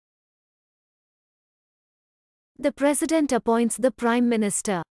The President appoints the Prime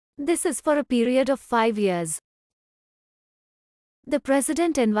Minister. This is for a period of 5 years. The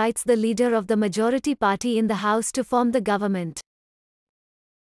President invites the leader of the majority party in the House to form the government.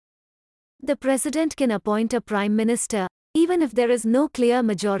 The President can appoint a Prime Minister, even if there is no clear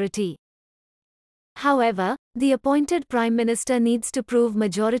majority. However, the appointed Prime Minister needs to prove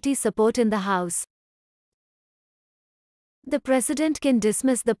majority support in the House. The President can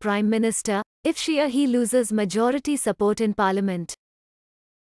dismiss the Prime Minister if she or he loses majority support in Parliament.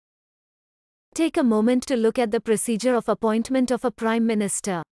 Take a moment to look at the procedure of appointment of a Prime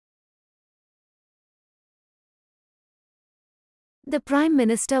Minister. The Prime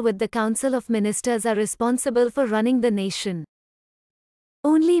Minister with the Council of Ministers are responsible for running the nation.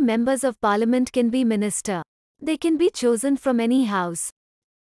 Only members of Parliament can be minister. They can be chosen from any house.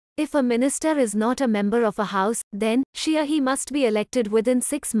 If a minister is not a member of a house, then she or he must be elected within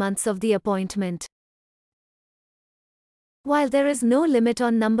 6 months of the appointment. While there is no limit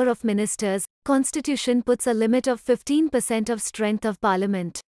on number of ministers, Constitution puts a limit of 15% of strength of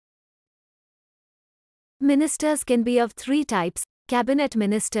Parliament. Ministers can be of 3 types: Cabinet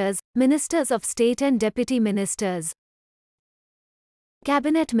Ministers, Ministers of State and Deputy Ministers.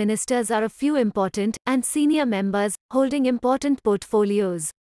 Cabinet Ministers are a few important and senior members, holding important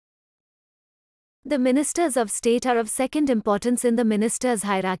portfolios. The Ministers of State are of second importance in the ministers'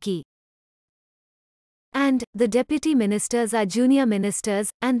 hierarchy. And the Deputy Ministers are junior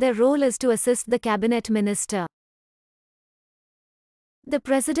ministers, and their role is to assist the Cabinet Minister. The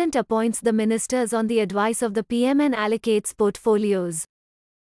President appoints the ministers on the advice of the PM and allocates portfolios.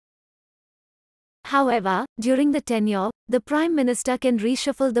 However, during the tenure, the Prime Minister can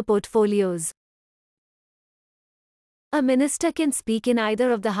reshuffle the portfolios. A minister can speak in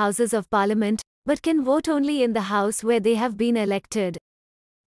either of the Houses of Parliament, but can vote only in the House where they have been elected.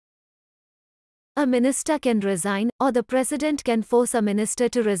 A minister can resign, or the President can force a minister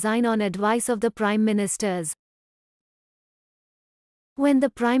to resign on advice of the Prime Ministers. When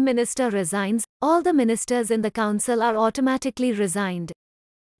the Prime Minister resigns, all the ministers in the Council are automatically resigned.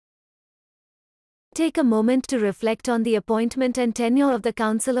 Take a moment to reflect on the appointment and tenure of the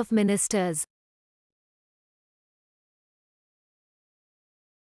Council of Ministers.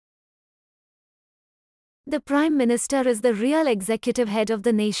 The Prime Minister is the real executive head of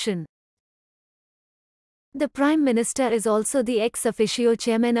the nation. The Prime Minister is also the ex officio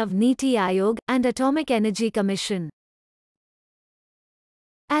chairman of Niti Aayog and Atomic Energy Commission.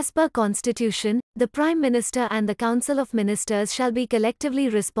 As per Constitution, the Prime Minister and the Council of Ministers shall be collectively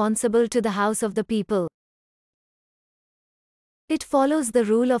responsible to the House of the People. It follows the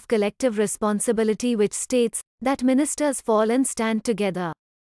rule of collective responsibility, which states that ministers fall and stand together.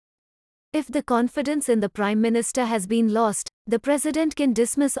 If the confidence in the Prime Minister has been lost, the President can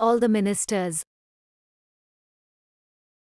dismiss all the ministers.